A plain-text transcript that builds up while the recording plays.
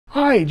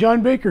Hi,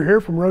 John Baker here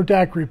from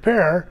Rotac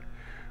Repair.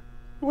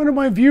 One of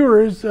my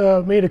viewers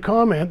made a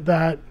comment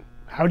that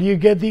how do you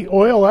get the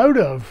oil out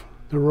of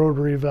the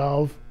rotary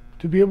valve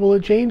to be able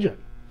to change it?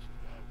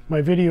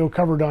 My video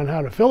covered on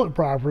how to fill it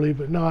properly,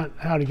 but not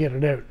how to get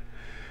it out.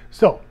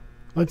 So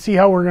let's see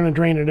how we're going to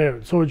drain it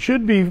out. So it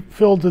should be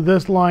filled to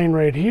this line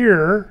right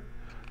here.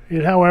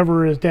 It,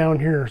 however, is down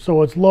here,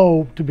 so it's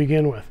low to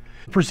begin with.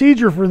 The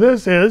procedure for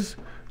this is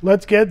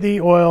let's get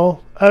the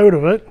oil out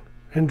of it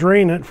and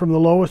drain it from the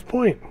lowest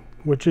point,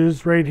 which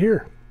is right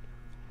here.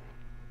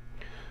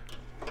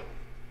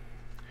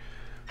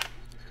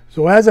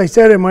 So as I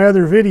said in my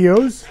other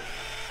videos,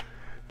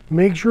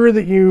 make sure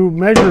that you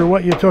measure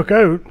what you took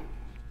out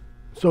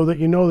so that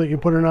you know that you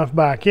put enough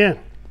back in.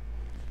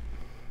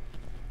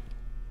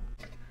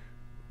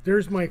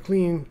 There's my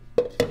clean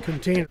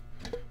container.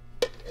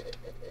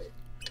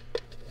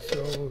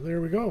 So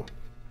there we go.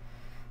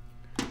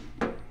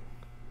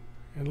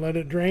 And let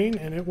it drain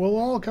and it will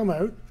all come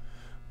out.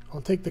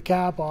 I'll take the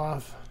cap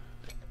off.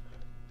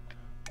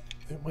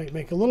 It might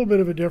make a little bit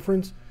of a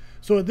difference.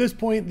 So at this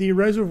point the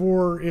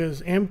reservoir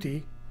is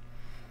empty.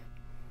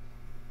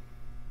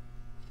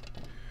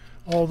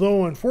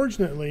 Although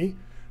unfortunately,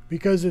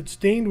 because it's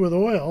stained with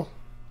oil,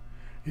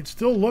 it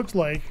still looks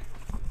like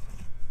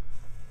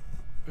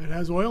it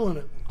has oil in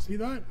it. See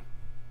that?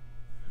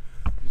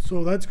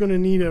 So that's going to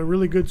need a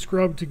really good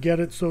scrub to get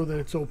it so that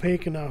it's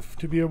opaque enough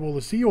to be able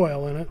to see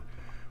oil in it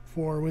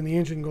for when the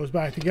engine goes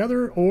back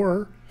together,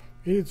 or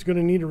it's going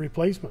to need a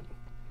replacement.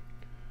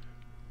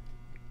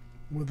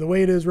 With the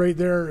way it is right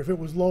there, if it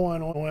was low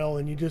on oil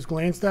and you just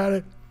glanced at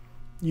it,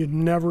 you'd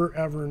never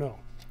ever know.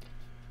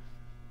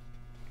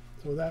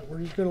 So that we're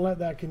just going to let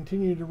that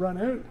continue to run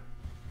out,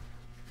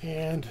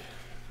 and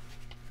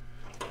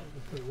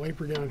put a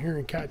wiper down here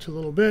and catch a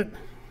little bit,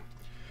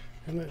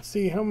 and let's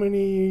see how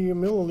many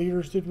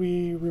milliliters did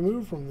we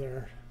remove from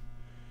there.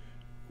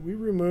 We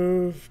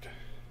removed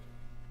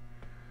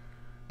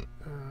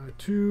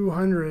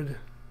 200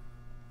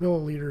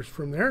 milliliters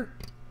from there.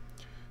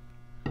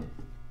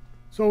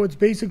 So it's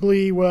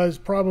basically was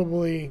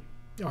probably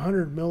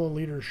 100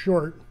 milliliters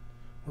short,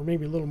 or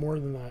maybe a little more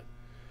than that.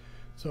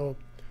 So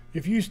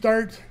if you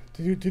start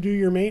to do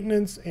your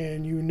maintenance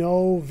and you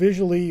know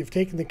visually, you've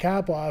taken the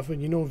cap off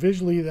and you know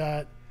visually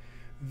that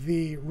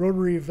the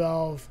rotary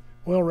valve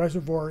oil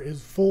reservoir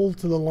is full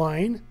to the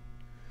line,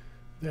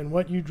 then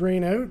what you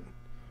drain out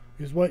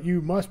is what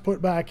you must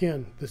put back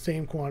in, the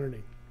same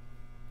quantity.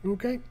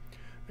 Okay?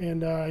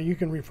 And you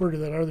can refer to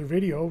that other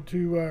video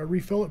to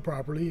refill it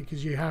properly,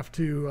 because you have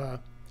to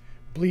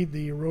bleed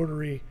the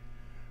rotary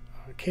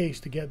case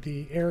to get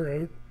the air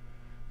out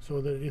so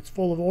that it's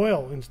full of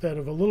oil instead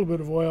of a little bit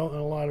of oil and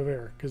a lot of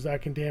air, because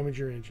that can damage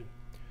your engine.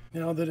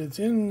 Now that it's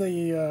in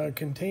the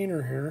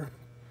container here,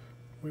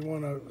 we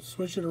want to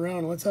switch it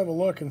around. Let's have a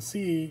look and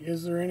see,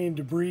 is there any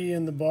debris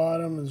in the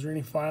bottom? Is there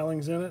any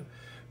filings in it?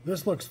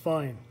 This looks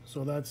fine,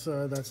 so that's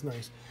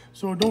nice.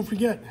 So don't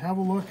forget, have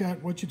a look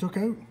at what you took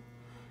out.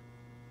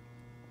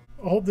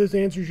 I hope this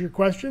answers your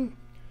question,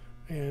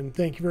 and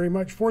thank you very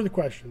much for the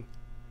question.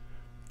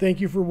 Thank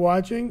you for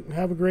watching.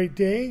 Have a great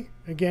day.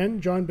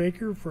 Again, John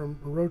Baker from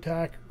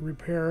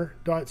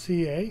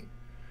RotacRepair.ca.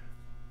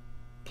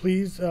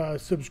 Please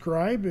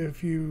subscribe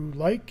if you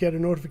like, get a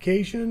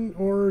notification,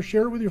 or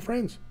share it with your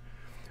friends.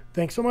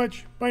 Thanks so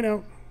much. Bye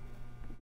now.